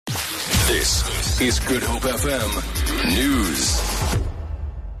This is Good Hope FM News.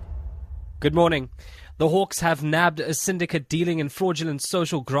 Good morning. The Hawks have nabbed a syndicate dealing in fraudulent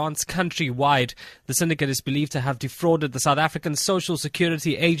social grants countrywide. The syndicate is believed to have defrauded the South African Social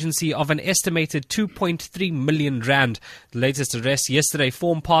Security Agency of an estimated 2.3 million rand. The latest arrest yesterday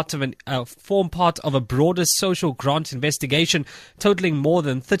formed part of a broader social grant investigation totaling more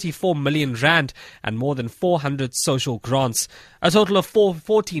than 34 million rand and more than 400 social grants. A total of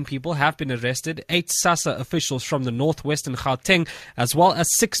 14 people have been arrested, 8 SASSA officials from the northwestern Gauteng, as well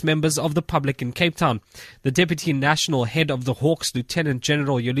as 6 members of the public in Cape Town. The Deputy National Head of the Hawks, Lieutenant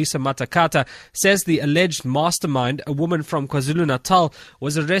General Yolisa Matakata, says the alleged mastermind, a woman from KwaZulu-Natal,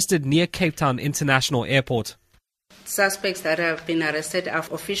 was arrested near Cape Town International Airport. Suspects that have been arrested are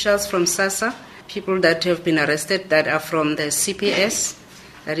officials from SASSA, people that have been arrested that are from the CPS,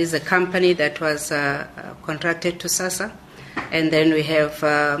 that is a company that was contracted to SASSA, and then we have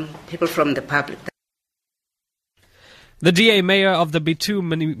people from the public. The DA mayor of the Bitu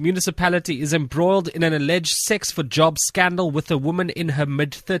municipality is embroiled in an alleged sex for jobs scandal with a woman in her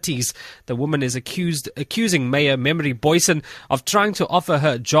mid-30s. The woman is accusing Mayor Memory Boyson of trying to offer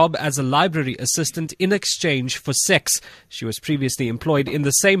her a job as a library assistant in exchange for sex. She was previously employed in the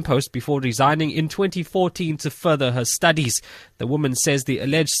same post before resigning in 2014 to further her studies. The woman says the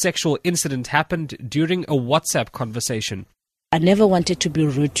alleged sexual incident happened during a WhatsApp conversation. I never wanted to be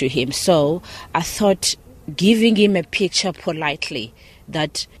rude to him, so I thought giving him a picture politely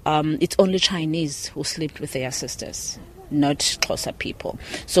that it's only Chinese who sleep with their sisters, not Xhosa people.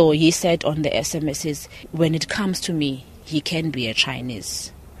 So he said on the SMSs, when it comes to me, he can be a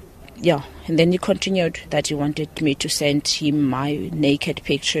Chinese. Yeah, and then he continued that he wanted me to send him my naked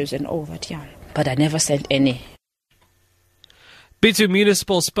pictures and all that, yeah. But I never sent any. Bitu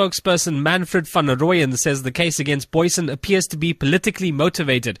municipal spokesperson Manfred van Rooyen says the case against Boyson appears to be politically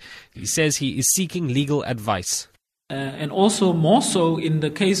motivated. He says he is seeking legal advice. And also more so in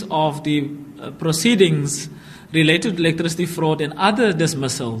the case of the proceedings related to electricity fraud and other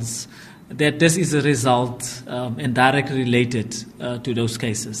dismissals, that this is a result and directly related to those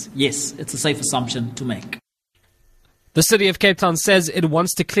cases. Yes, it's a safe assumption to make. The City of Cape Town says it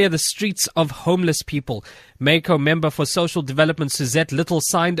wants to clear the streets of homeless people. MACO member for Social Development Suzette Little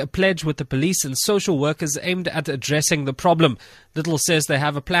signed a pledge with the police and social workers aimed at addressing the problem. Little says they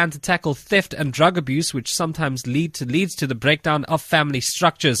have a plan to tackle theft and drug abuse, which sometimes leads to the breakdown of family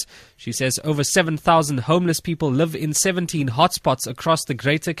structures. She says over 7,000 homeless people live in 17 hotspots across the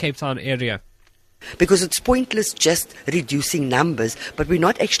Greater Cape Town area. Because it's pointless just reducing numbers, but we're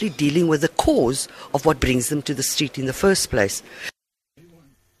not actually dealing with the cause of what brings them to the street in the first place.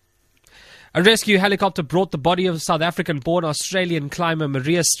 A rescue helicopter brought the body of South African-born Australian climber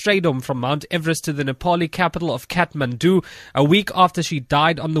Maria Strydom from Mount Everest to the Nepali capital of Kathmandu a week after she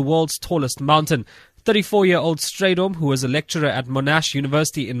died on the world's tallest mountain. 34-year-old Strydom, who was a lecturer at Monash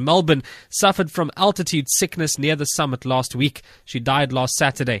University in Melbourne, suffered from altitude sickness near the summit last week. She died last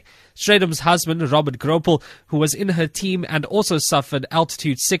Saturday. Strydom's husband, Robert Gropel, who was in her team and also suffered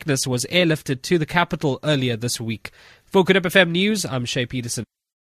altitude sickness, was airlifted to the capital earlier this week. For Good Hope FM News, I'm Shay Peterson.